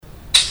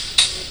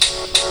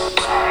Think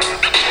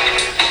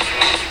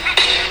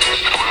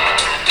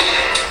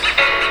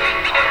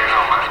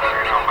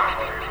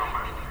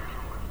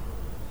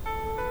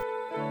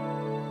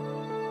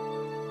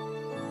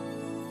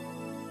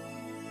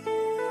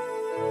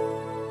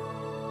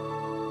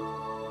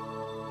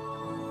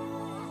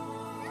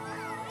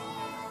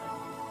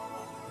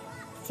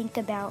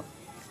about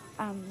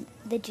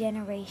the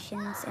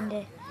generations and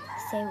to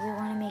say we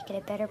want to make it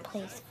a better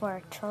place for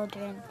our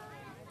children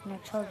and our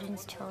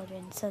children's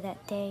children, so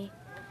that they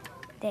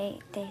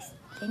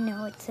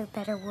know it's a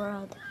better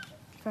world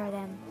for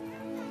them,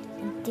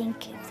 and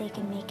think if they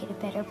can make it a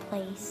better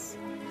place.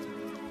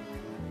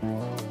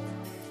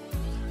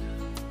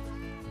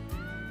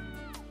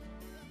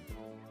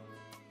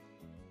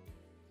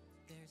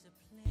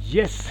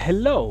 Yes,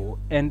 hello,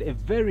 and a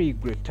very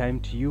great time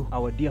to you,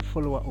 our dear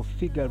follower of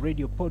Figure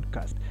Radio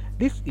Podcast.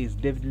 This is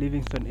David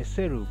Livingstone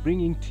Eseru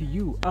bringing to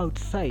you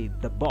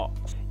Outside the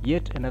Box,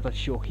 yet another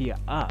show here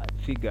at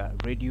Figure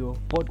Radio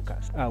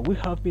Podcast. We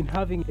have been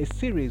having a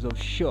series of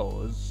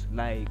shows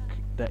like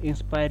the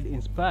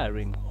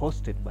Inspiring,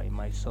 hosted by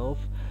myself,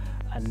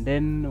 and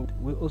then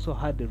we also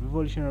had the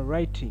Revolutionary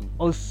Writing,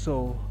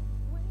 also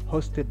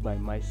hosted by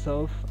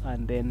myself,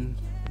 and then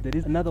there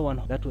is another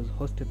one that was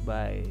hosted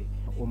by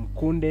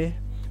Kunde,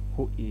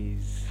 who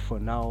is for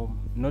now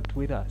not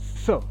with us.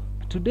 So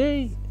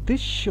today, this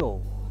show,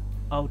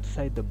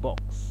 Outside the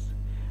Box,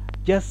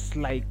 just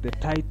like the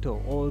title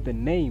or the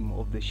name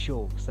of the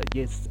show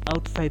suggests,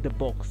 outside the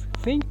box,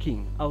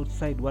 thinking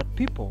outside what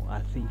people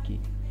are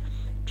thinking,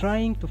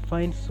 trying to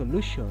find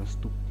solutions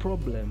to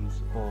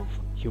problems of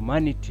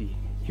humanity.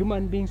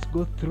 Human beings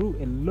go through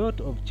a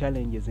lot of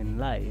challenges in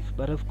life,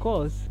 but of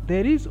course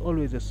there is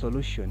always a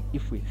solution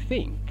if we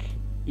think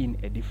in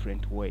a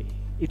different way.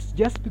 It's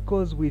just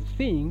because we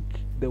think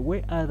the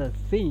way others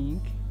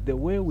think, the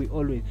way we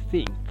always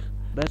think,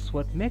 that's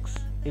what makes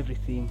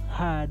everything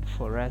hard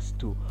for us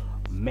to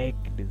make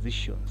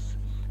decisions.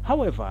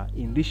 However,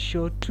 in this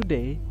show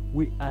today,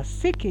 we are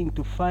seeking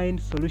to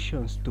find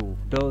solutions to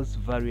those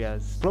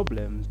various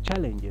problems,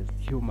 challenges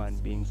human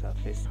beings are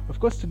facing.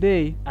 Of course,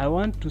 today I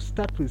want to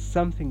start with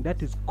something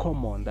that is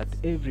common, that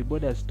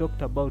everybody has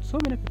talked about. So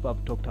many people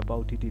have talked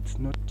about it. It's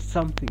not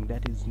something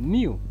that is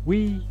new.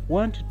 We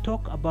want to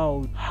talk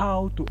about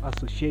how to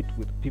associate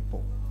with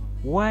people.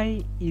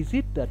 Why is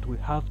it that we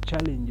have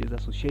challenges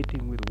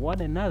associating with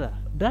one another?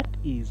 That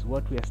is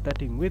what we are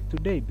starting with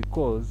today,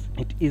 because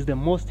it is the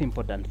most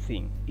important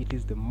thing. It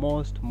is the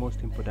most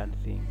important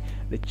thing.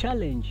 The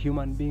challenge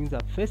human beings are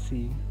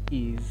facing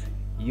is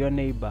your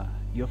neighbor,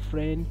 your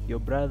friend, your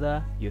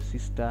brother, your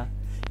sister,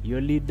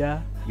 your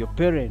leader, your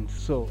parents.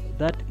 So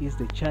that is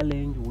the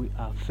challenge we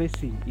are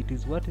facing. It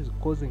is what is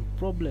causing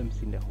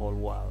problems in the whole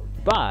world.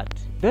 But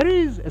there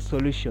is a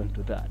solution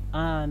to that,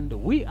 and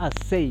we are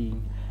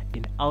saying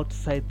in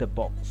Outside the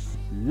Box,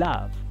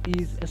 love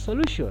is a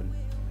solution.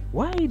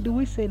 Why do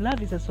we say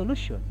love is a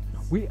solution?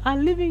 We are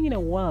living in a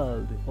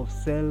world of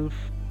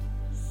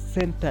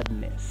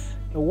self-centeredness,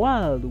 a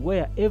world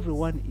where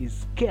everyone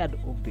is scared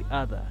of the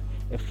other.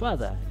 A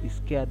father is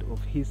scared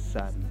of his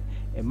son,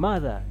 a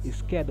mother is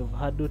scared of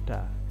her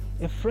daughter,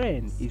 a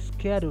friend is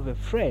scared of a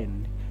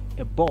friend,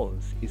 a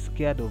boss is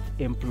scared of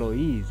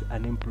employees,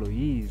 and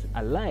employees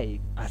alike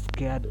are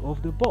scared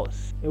of the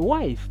boss. A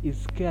wife is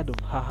scared of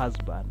her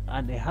husband,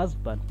 and a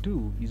husband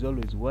too is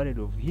always worried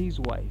of his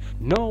wife.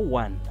 No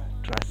one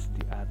trusts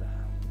the other.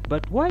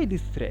 But why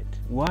this threat?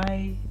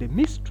 Why the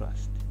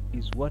mistrust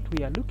is what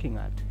we are looking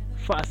at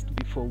first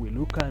before we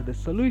look at the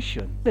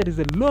solution. There is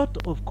a lot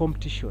of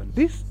competition.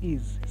 This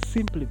is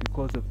simply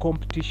because of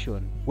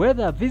competition,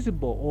 whether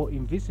visible or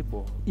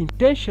invisible,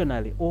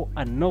 intentionally or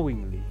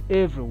unknowingly.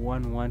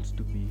 Everyone wants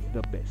to be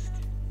the best.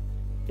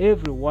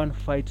 Everyone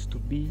fights to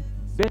be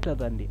better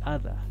than the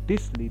other.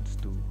 This leads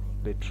to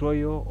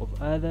betrayal of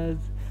others,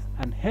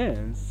 and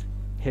hence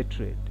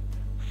hatred,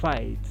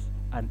 fights,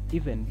 and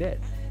even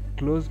death.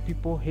 Close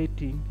people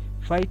hating,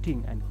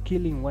 fighting, and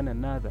killing one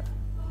another.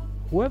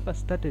 Whoever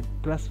started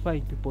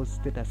classifying people's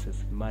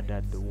statuses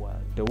murdered the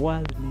world. The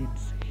world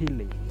needs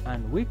healing,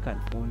 and we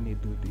can only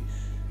do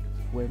this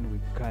when we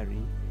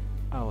carry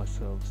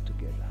ourselves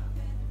together.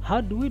 How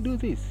do we do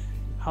this?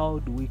 How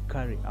do we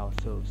carry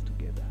ourselves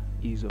together?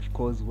 Is of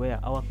course where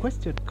our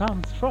question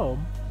comes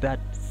from, that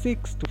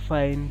seeks to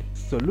find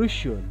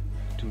solution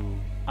to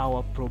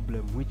our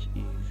problem, which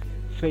is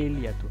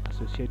failure to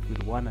associate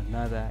with one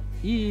another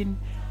in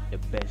the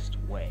best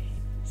way.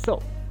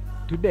 So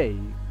today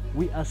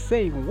we are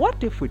saying,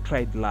 what if we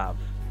tried love?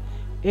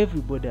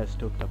 Everybody has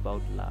talked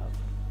about love.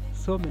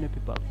 So many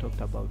people have talked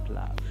about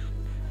love.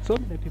 So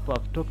many people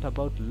have talked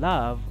about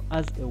love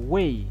as a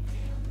way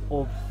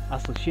of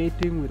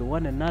associating with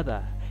one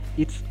another.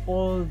 It's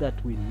all that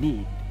we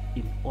need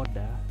in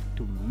order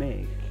to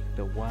make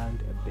the world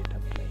a better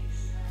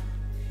place.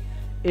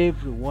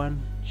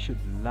 Everyone should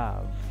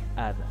love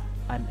other,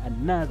 and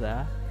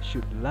another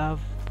should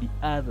love the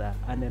other,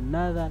 and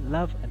another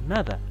love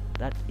another.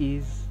 That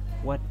is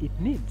what it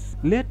needs.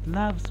 Let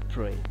love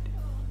spread.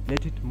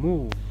 Let it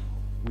move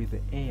with the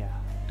air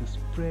to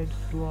spread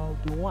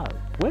throughout the world.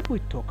 When we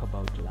talk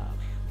about love,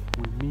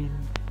 we mean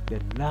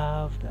the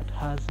love that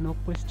has no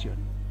question.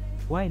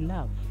 Why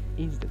love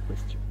is the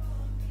question.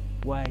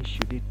 Why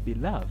should it be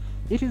love?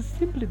 It is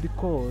simply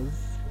because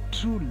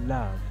true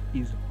love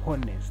is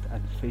honest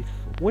and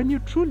faithful. When you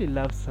truly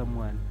love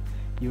someone,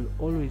 you'll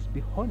always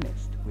be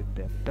honest with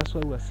them. That's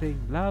why we're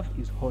saying love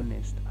is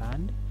honest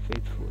and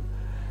faithful.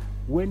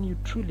 When you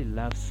truly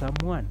love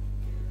someone,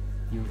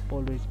 you'll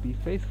always be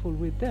faithful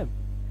with them.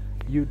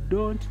 You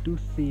don't do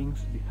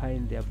things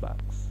behind their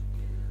backs.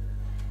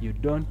 You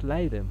don't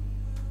lie them.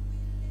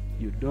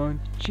 You don't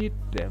cheat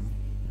them.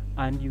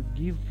 And you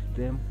give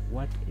them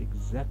what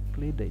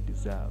exactly they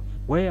deserve.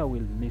 Where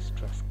will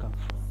mistrust come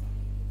from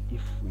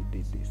if we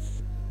did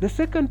this? The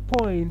second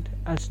point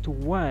as to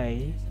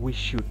why we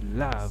should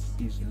love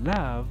is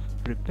love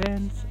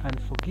repents and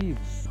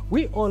forgives.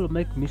 We all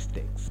make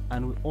mistakes,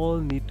 and we all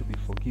need to be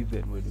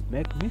forgiven when we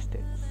make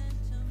mistakes.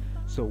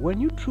 So when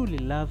you truly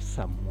love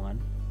someone,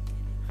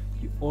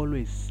 you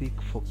always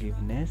seek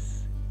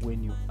forgiveness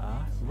when you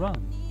are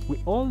wrong.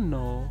 We all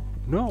know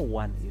no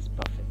one is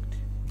perfect.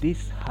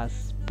 This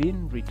has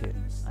been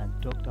written and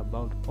talked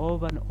about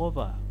over and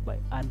over by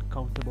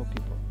uncountable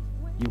people.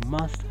 You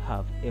must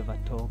have ever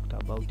talked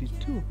about it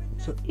too.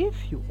 So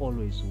if you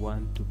always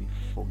want to be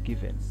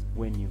forgiven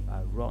when you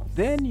are wrong,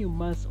 then you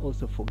must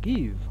also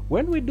forgive.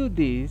 When we do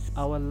this,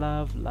 our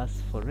love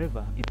lasts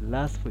forever. It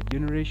lasts for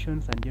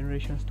generations and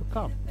generations to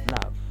come.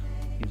 Love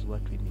is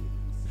what we need.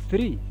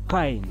 3.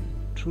 Kind.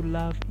 True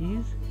love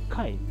is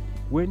kind.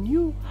 When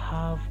you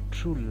have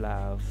true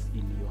love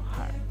in your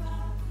heart,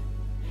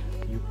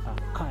 you are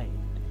kind.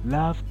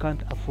 Love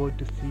can't afford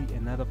to see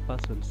another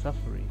person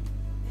suffering.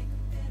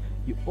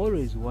 You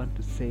always want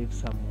to save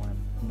someone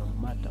no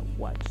matter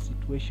what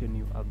situation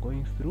you are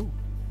going through.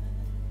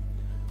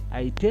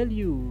 I tell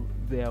you,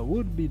 there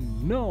would be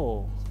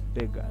no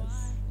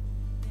beggars.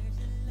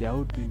 There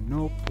would be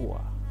no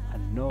poor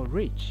and no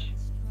rich.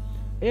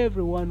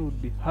 Everyone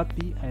would be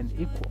happy and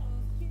equal.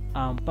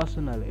 I'm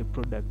personally a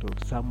product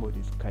of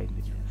somebody's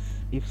kindness.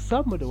 If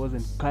somebody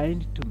wasn't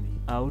kind to me,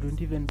 I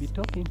wouldn't even be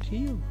talking to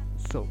you.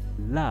 So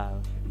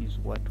love is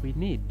what we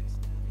need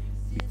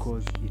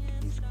because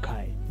it is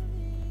kind.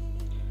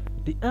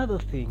 The other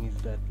thing is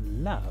that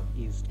love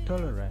is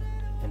tolerant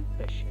and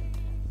patient.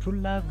 True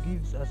love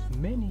gives us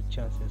many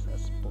chances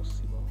as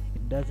possible.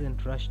 It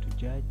doesn't rush to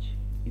judge.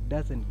 It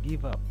doesn't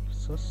give up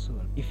so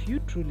soon. If you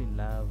truly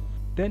love,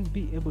 then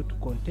be able to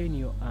contain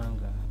your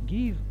anger.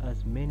 Give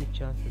as many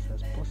chances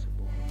as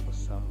possible for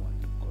someone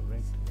to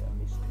correct their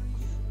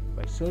mistakes.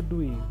 By so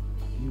doing,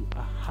 you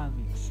are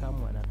having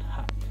someone at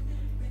heart.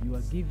 You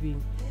are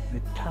giving the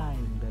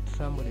time that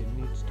somebody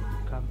needs to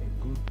become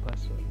a good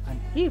person. And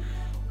if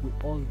we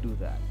all do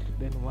that,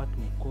 then what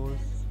will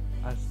cause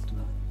us to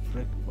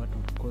break? What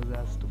will cause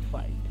us to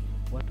fight?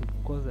 What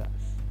will cause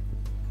us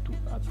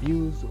to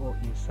abuse or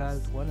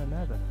insult one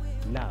another?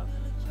 Love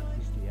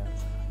is the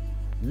answer.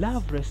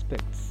 Love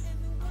respects.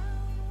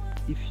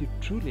 If you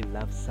truly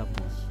love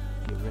someone,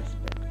 you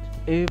respect.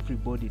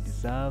 Everybody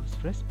deserves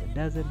respect.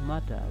 Doesn't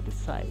matter the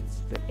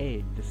size, the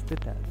age, the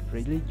status,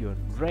 religion,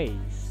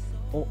 race,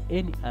 or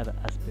any other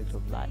aspect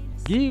of life.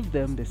 Give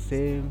them the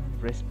same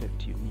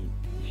respect you need.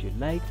 If you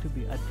like to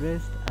be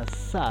addressed as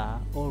sir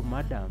or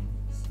madam,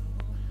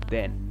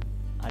 then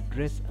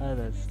address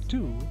others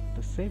too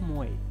the same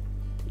way.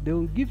 They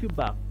will give you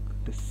back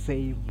the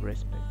same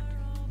respect.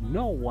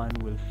 No one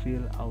will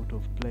feel out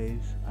of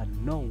place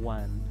and no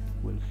one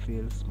will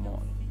feel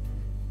small.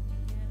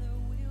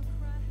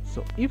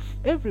 So if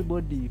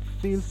everybody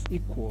feels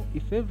equal,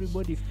 if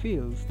everybody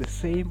feels the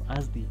same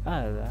as the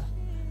other,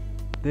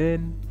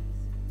 then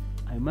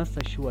I must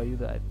assure you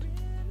that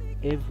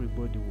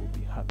everybody will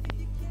be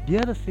happy. The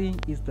other thing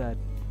is that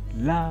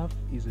love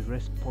is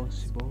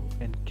responsible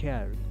and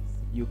caring.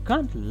 You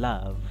can't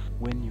love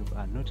when you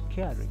are not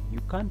caring. You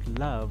can't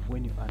love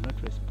when you are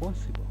not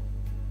responsible.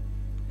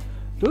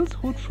 Those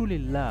who truly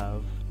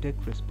love take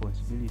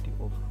responsibility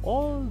of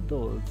all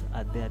those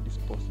at their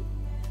disposal.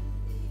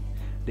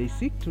 They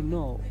seek to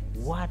know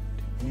what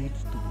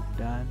needs to be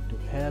done to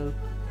help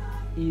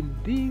in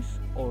this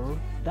or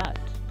that.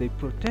 They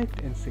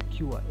protect and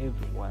secure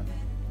everyone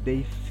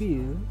they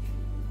feel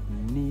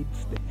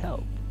needs the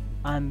help.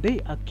 And they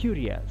are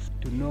curious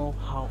to know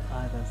how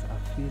others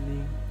are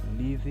feeling,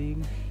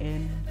 living,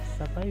 and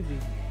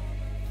surviving.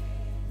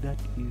 That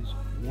is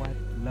what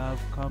love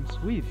comes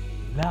with.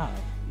 Love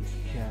is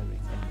caring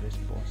and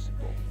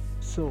responsible.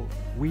 So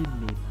we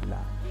need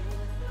love.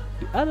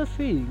 The other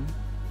thing,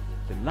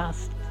 the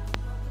last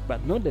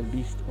but not the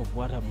least of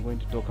what I'm going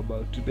to talk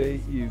about today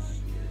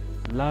is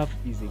love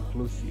is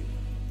inclusive.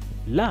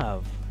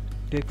 Love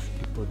takes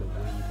people the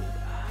way they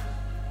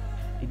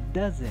are. It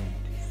doesn't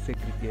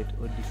segregate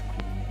or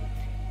discriminate.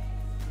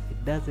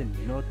 It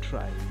doesn't know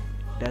tribe,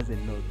 it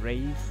doesn't know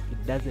race,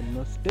 it doesn't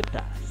know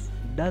status,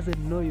 it doesn't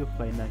know your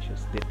financial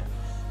status,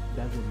 it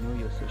doesn't know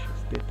your social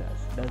status,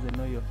 it doesn't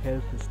know your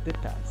health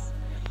status,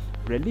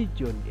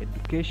 religion,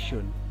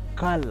 education,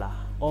 color.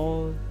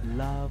 All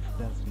love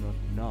does not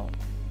know.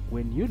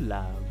 When you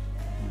love,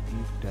 you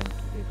give time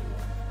to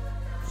everyone.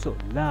 So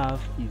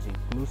love is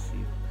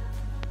inclusive.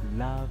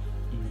 love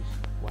is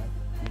what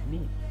we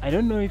need. I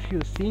don't know if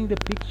you're seeing the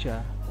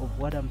picture of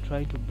what I'm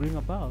trying to bring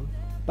about,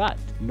 but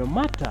no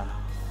matter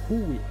who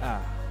we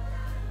are,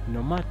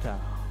 no matter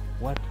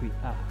what we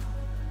are,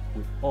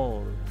 we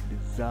all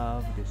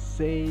deserve the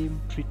same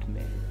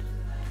treatment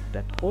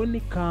that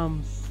only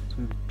comes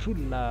with true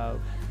love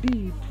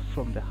deep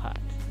from the heart,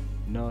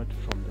 not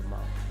from the mouth.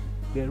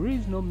 There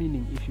is no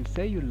meaning if you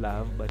say you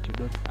love but you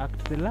don't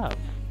act the love.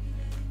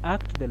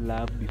 Act the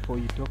love before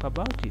you talk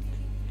about it.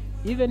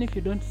 Even if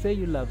you don't say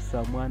you love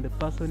someone, the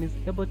person is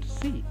able to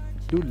see.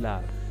 Do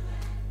love,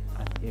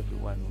 and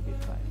everyone will be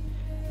fine.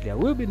 There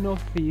will be no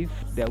thief,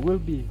 there will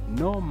be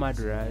no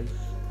murderers,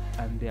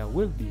 and there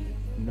will be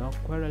no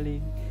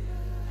quarrelling.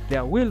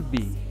 There will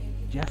be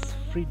just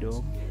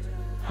freedom,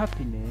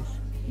 happiness,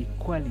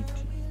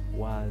 equality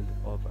world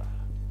over.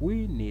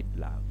 We need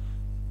love.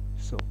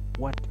 So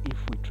what if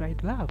we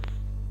tried love?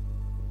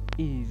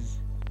 Is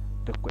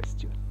the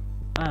question,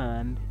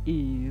 and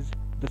is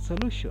the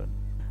solution.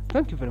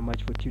 Thank you very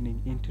much for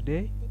tuning in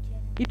today.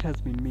 It has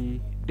been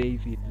me,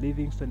 David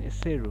Livingstone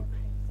Eseru,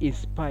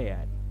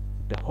 inspired,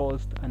 the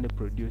host and the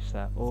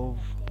producer of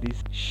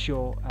this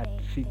show at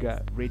Figure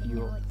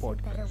Radio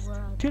Podcast.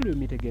 Till we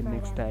meet again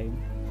next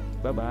time.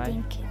 Bye bye.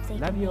 Think if they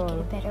Love can you make it all.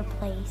 a better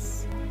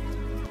place.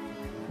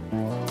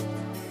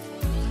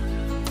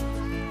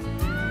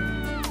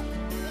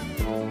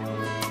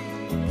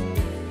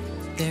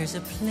 There's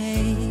a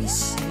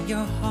place in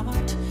your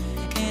heart,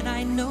 and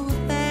I know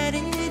that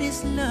it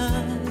is love.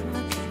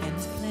 And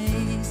this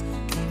place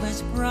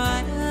is much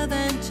brighter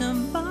than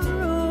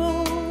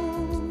tomorrow.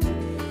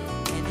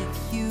 And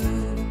if you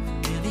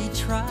really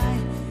try,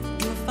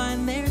 you'll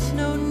find there's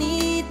no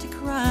need to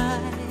cry.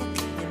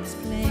 In this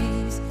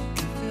place,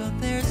 you feel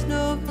there's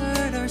no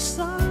hurt or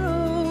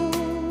sorrow.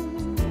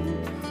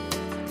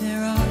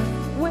 There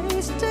are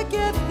ways to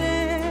get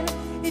there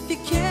if you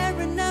care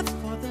enough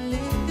for the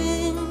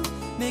living.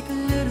 Make a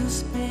little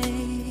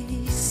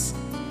space,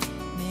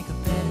 make a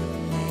better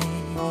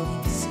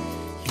place,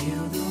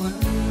 heal the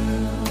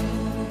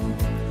world,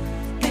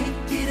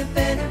 make it a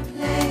better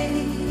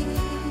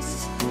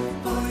place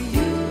for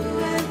you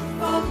and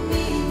for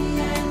me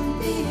and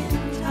the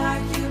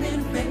entire human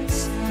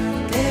race.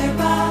 There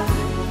are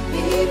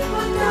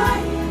people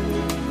dying.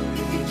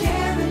 If you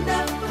care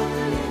enough for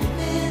the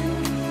living,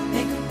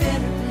 make a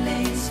better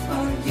place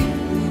for you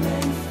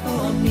and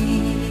for me.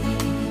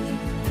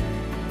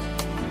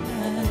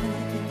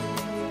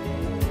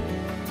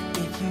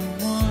 If you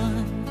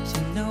want to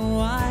know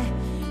why,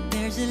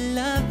 there's a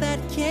love that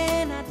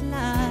cannot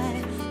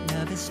lie.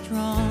 Love is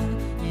strong,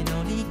 it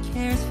only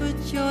cares for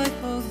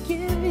joyful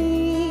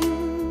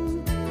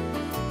giving.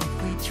 If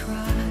we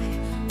try,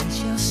 we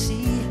shall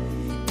see.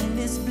 In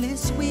this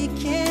bliss we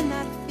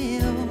cannot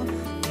feel.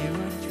 There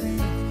are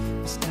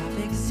dreams, we stop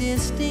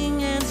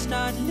existing and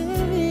start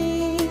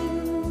living.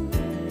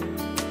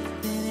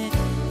 Then it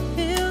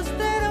feels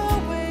that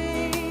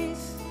always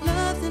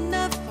love's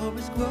enough for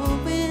us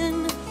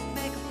growing.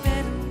 Make a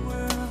better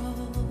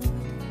world,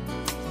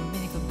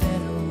 make a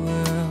better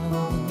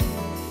world,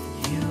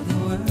 heal the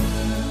world,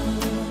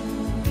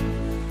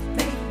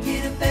 make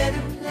it a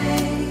better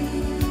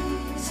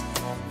place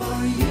for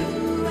you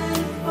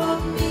and for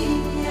me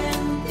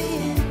and the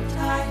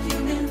entire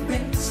human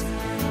race.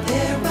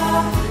 There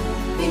are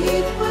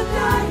people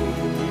dying.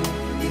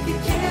 If you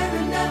care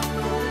enough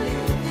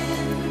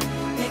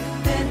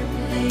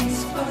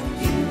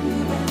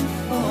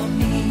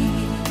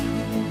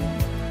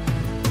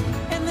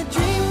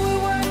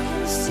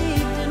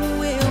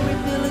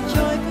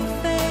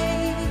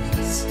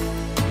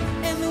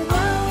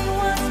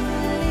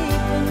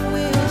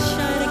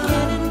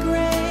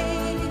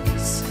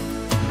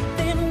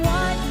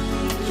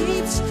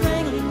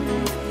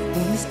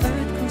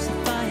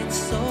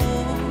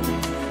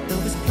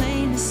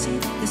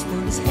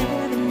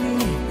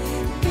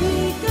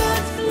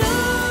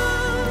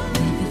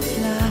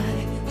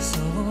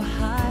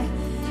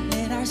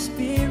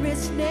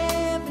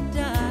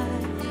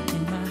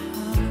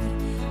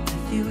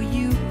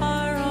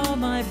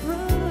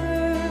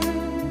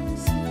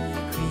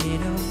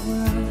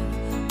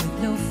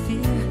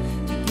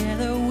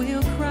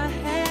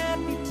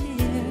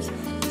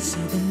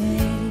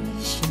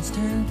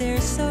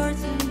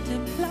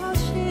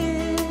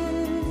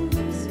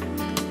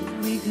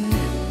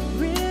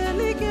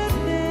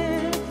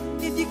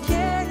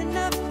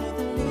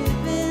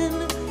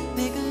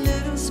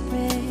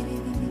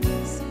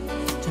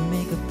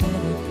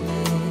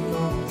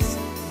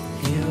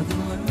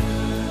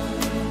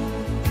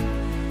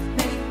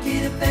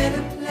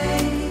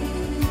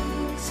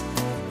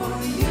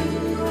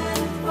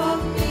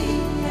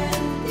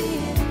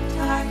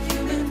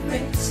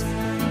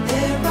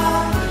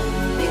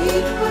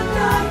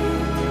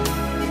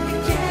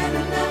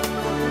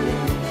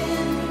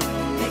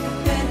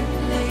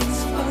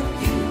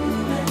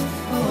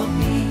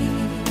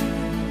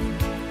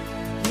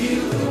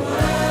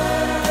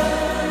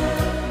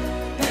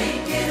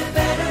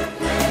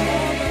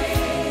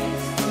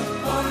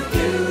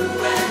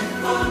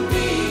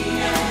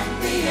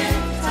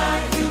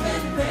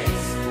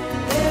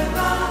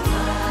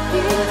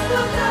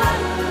Give